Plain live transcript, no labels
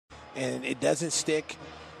and it doesn't stick,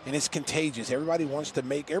 and it's contagious. Everybody wants to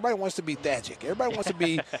be Thagic. Everybody wants to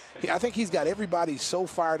be. I think he's got everybody so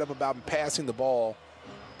fired up about passing the ball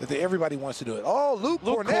that everybody wants to do it. Oh, Luke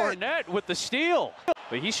Kornet with the steal.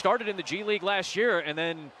 But he started in the G League last year and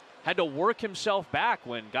then had to work himself back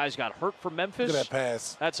when guys got hurt from Memphis. Look at that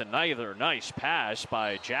pass. That's another nice pass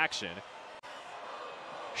by Jackson.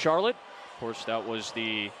 Charlotte, of course, that was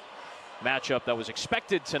the matchup that was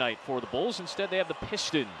expected tonight for the Bulls. Instead, they have the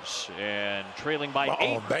Pistons and trailing by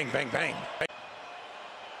 8. Bang, bang, bang.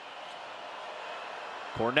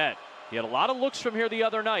 Kornet. He had a lot of looks from here the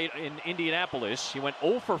other night in Indianapolis. He went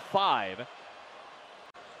 0 for 5.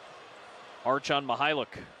 Arch on Mihailuk.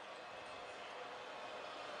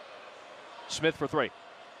 Smith for 3.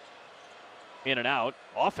 In and out.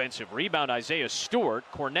 Offensive rebound, Isaiah Stewart.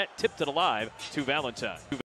 Kornet tipped it alive to Valentine.